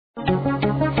The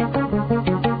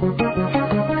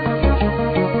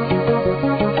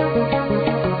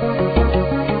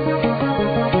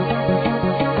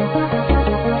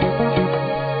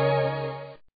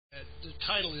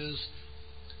title is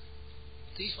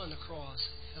Thief on the Cross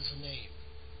Has a Name.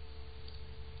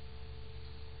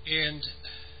 And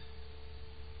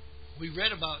we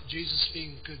read about Jesus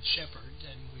being the Good Shepherd,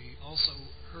 and we also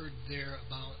heard there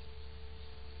about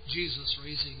Jesus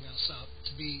raising us up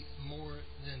to be more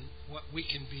than what we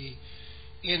can be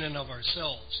in and of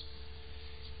ourselves.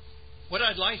 What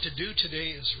I'd like to do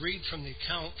today is read from the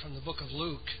account from the book of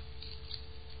Luke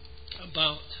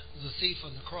about the thief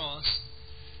on the cross,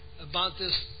 about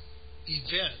this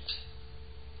event,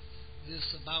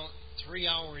 this about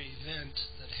 3-hour event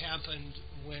that happened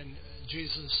when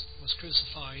Jesus was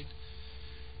crucified,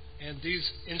 and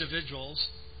these individuals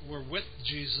were with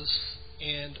Jesus,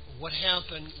 and what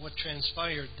happened, what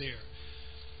transpired there.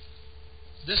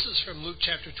 This is from Luke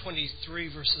chapter 23,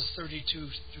 verses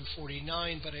 32 through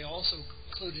 49, but I also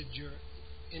included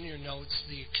in your notes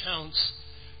the accounts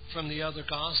from the other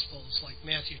Gospels, like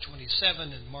Matthew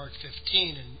 27 and Mark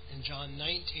 15 and John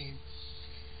 19,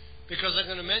 because I'm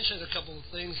going to mention a couple of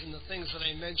things, and the things that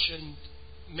I mentioned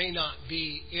may not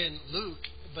be in Luke,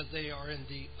 but they are in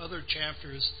the other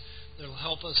chapters that will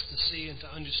help us to see and to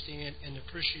understand and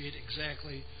appreciate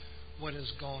exactly what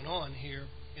has gone on here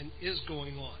and is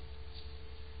going on.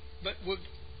 But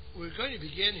we're going to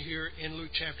begin here in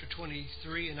Luke chapter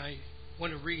 23, and I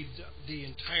want to read the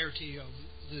entirety of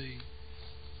the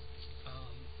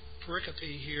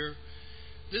pericope here.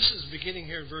 This is beginning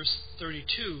here in verse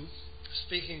 32,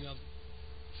 speaking of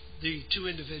the two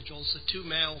individuals, the two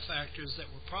malefactors that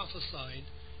were prophesied.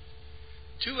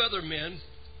 2 other men,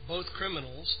 both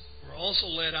criminals, were also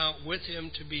led out with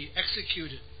him to be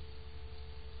executed.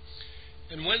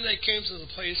 And when they came to the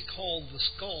place called the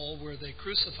Skull, where they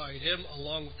crucified him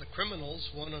along with the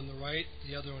criminals, one on the right,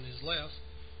 the other on his left,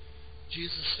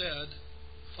 Jesus said,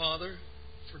 "Father,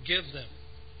 forgive them,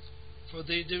 for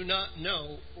they do not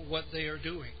know what they are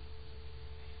doing."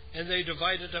 And they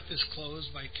divided up his clothes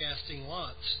by casting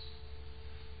lots.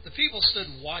 The people stood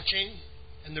watching,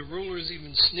 and the rulers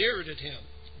even sneered at him.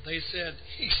 They said,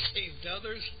 "He saved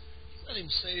others, let him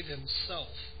save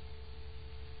himself,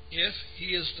 if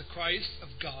he is the Christ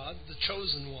of God, the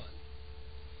chosen one."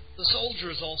 The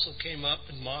soldiers also came up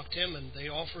and mocked him, and they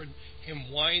offered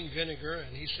him wine vinegar,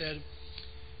 and he said,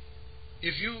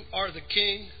 "If you are the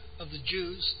king of the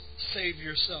Jews, save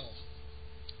yourself."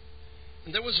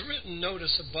 And there was a written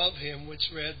notice above him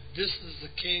which read, "This is the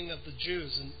King of the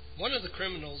Jews." And one of the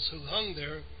criminals who hung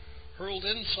there hurled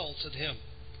insults at him.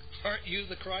 "Aren't you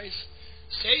the Christ?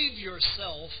 Save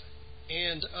yourself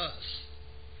and us."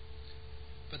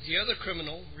 But the other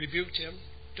criminal rebuked him.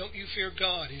 "Don't you fear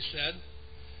God," he said,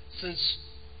 "since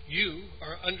you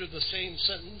are under the same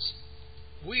sentence.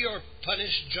 We are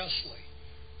punished justly,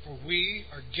 for we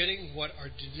are getting what our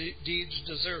deeds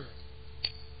deserve.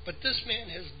 But this man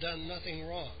has done nothing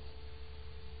wrong."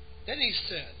 Then he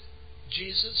said,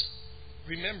 "Jesus,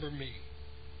 remember me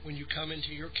when you come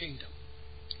into your kingdom."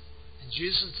 And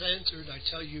Jesus answered, "I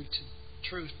tell you the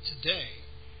truth, today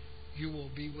you will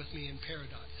be with me in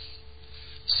paradise."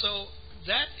 So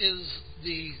that is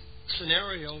the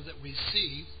scenario that we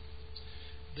see,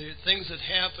 the things that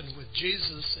happened with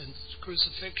Jesus and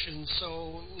crucifixion.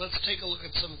 So let's take a look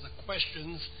at some of the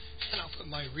questions, and I'll put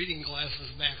my reading glasses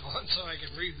back on so I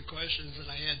can read the questions that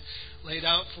I had laid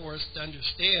out for us to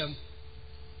understand.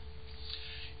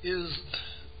 Is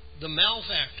the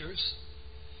malefactors,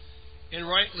 and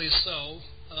rightly so,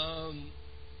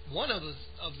 one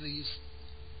of these,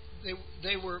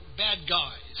 they were bad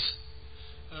guys.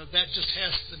 That just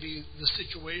has to be the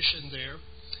situation there.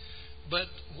 But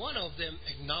one of them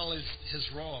acknowledged his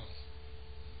wrong.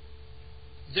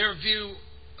 Their view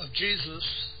of Jesus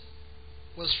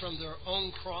was from their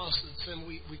own crosses, and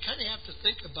we kind of have to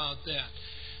think about that.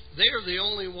 They are the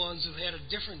only ones who had a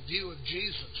different view of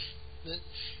Jesus.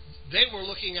 They were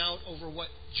looking out over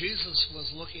what Jesus was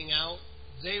looking out.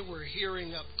 They were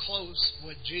hearing up close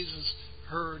what Jesus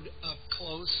heard up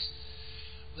close.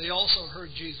 They also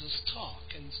heard Jesus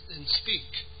talk and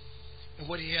speak and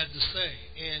what he had to say,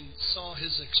 and saw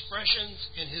his expressions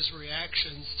and his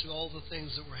reactions to all the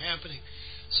things that were happening.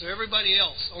 So everybody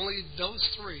else, only those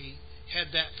 3,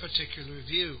 had that particular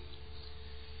view.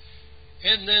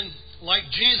 And then,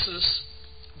 like Jesus,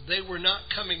 they were not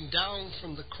coming down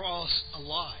from the cross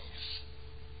alive.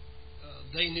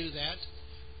 They knew that.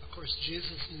 Of course,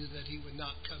 Jesus knew that he would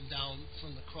not come down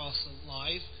from the cross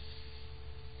alive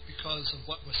because of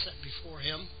what was set before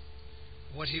him,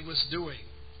 what he was doing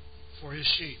for his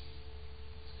sheep.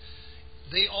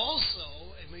 They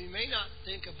also, and we may not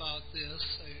think about this,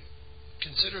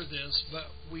 consider this, but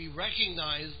we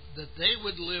recognize that they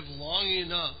would live long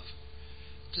enough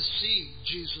to see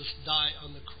Jesus die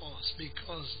on the cross,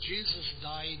 because Jesus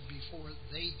died before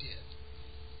they did.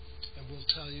 And we'll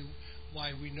tell you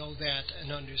why we know that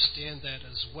and understand that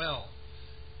as well.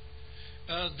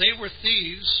 They were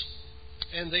thieves,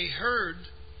 and they heard,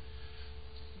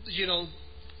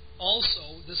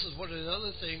 also, this is one of the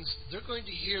other things, they're going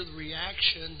to hear the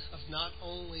reaction of not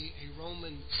only a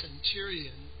Roman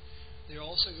centurion, they're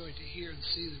also going to hear and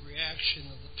see the reaction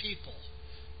of the people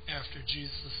after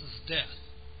Jesus' death.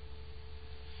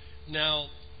 Now,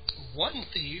 one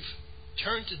thief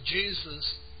turned to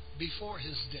Jesus before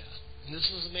his death. And this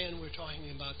is the man we're talking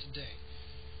about today.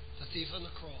 The thief on the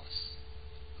cross,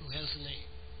 who has a name.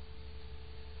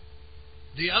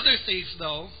 The other thief,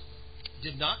 though,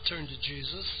 did not turn to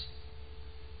Jesus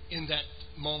in that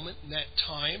moment, in that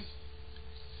time,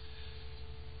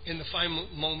 in the final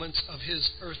moments of his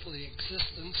earthly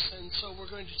existence. And so we're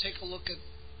going to take a look at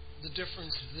the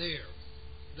difference there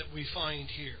that we find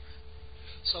here.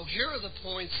 So here are the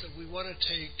points that we want to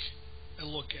take a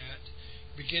look at,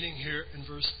 beginning here in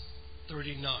verse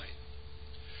 39.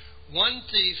 One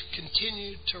thief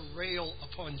continued to rail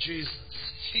upon Jesus.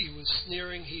 He was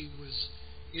sneering. He was,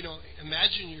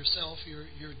 imagine yourself,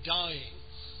 you're dying.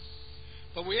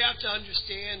 But we have to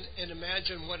understand and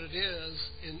imagine what it is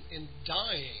in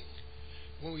dying.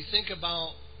 When we think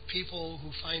about people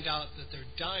who find out that they're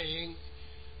dying,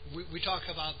 we talk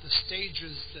about the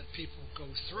stages that people go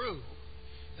through.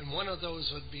 And one of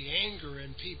those would be anger,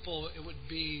 and it would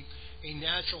be a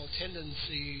natural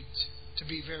tendency to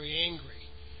be very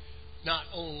angry. Not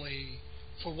only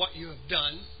for what you have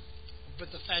done,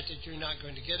 but the fact that you're not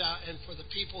going to get out, and for the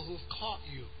people who have caught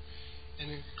you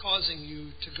and causing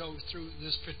you to go through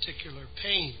this particular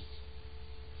pain.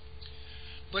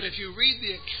 But if you read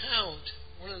the account,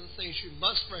 one of the things you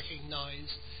must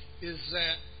recognize is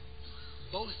that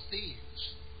both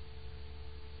thieves,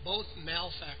 both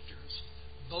malefactors,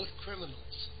 both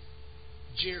criminals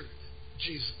jeered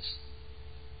Jesus.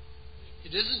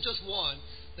 It isn't just one.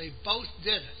 They both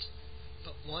did it,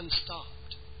 but one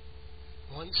stopped.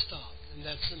 One stopped, and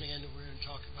that's the man that we're going to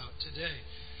talk about today.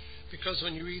 Because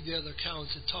when you read the other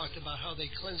accounts, it talked about how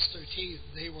they clenched their teeth.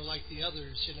 They were like the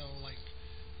others,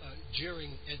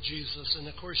 jeering at Jesus. And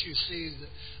of course you see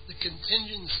the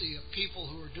contingency of people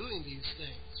who are doing these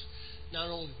things.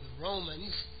 Not only the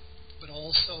Romans, but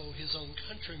also his own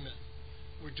countrymen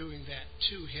were doing that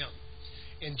to him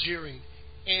and jeering.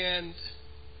 And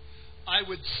I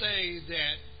would say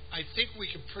that I think we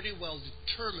can pretty well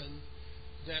determine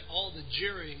that all the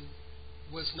jeering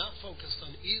was not focused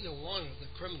on either one of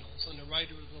the criminals, on the right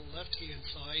or the left-hand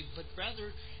side, but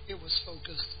rather it was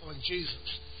focused on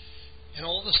Jesus. And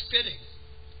all the spitting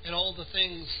and all the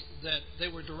things that they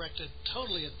were directed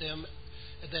totally at them,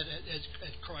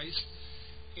 at Christ.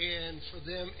 And for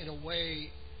them, in a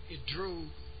way, it drew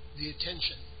the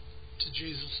attention to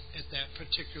Jesus at that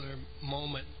particular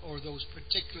moment, or those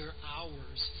particular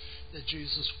hours that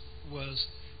Jesus was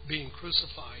being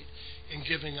crucified and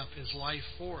giving up his life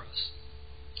for us.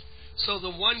 So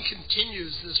the one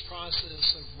continues this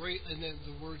process of and then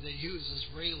the word they use is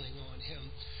railing on him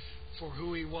for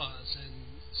who he was, and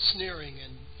sneering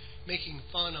and making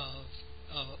fun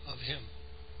of him,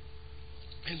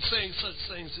 and saying such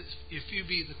things as, if you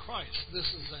be the Christ. This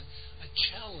is a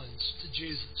challenge to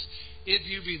Jesus. If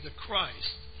you be the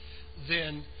Christ,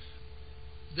 then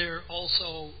they're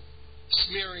also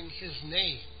smearing his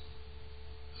name,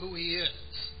 who he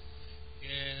is.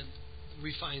 And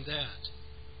we find that.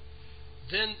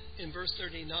 Then in verse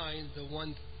 39, the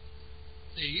one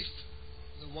thief,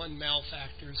 the one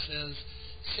malefactor says,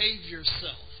 save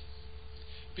yourself.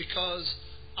 Because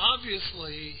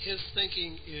obviously his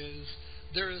thinking is,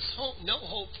 there is no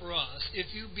hope for us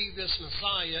if you be this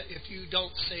Messiah, if you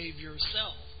don't save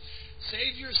yourself.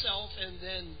 Save yourself and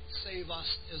then save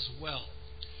us as well.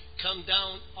 Come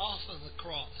down off of the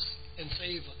cross and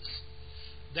save us.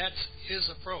 That's his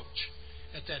approach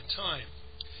at that time.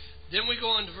 Then we go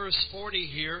on to verse 40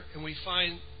 here, and we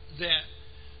find that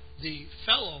the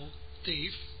fellow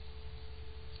thief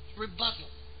rebuttal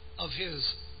of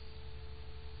his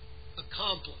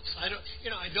accomplice. I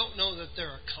don't know that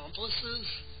they're accomplices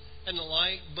and the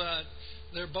like, but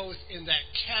they're both in that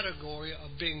category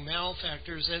of being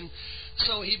malefactors. And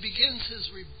so he begins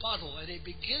his rebuttal, and he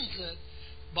begins it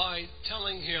by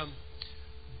telling him,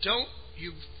 don't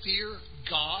you fear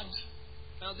God?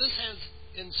 Now this has,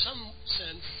 in some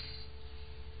sense,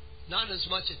 not as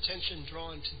much attention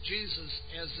drawn to Jesus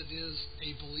as it is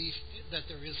a belief that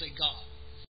there is a God.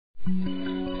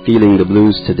 Feeling the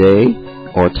blues today,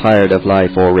 or tired of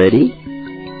life already?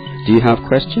 Do you have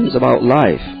questions about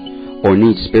life, or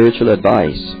need spiritual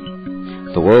advice?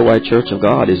 The Worldwide Church of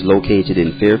God is located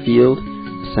in Fairfield,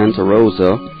 Santa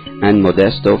Rosa, and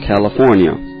Modesto,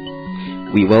 California.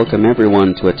 We welcome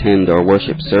everyone to attend our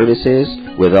worship services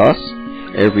with us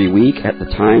every week at the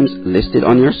times listed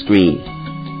on your screen.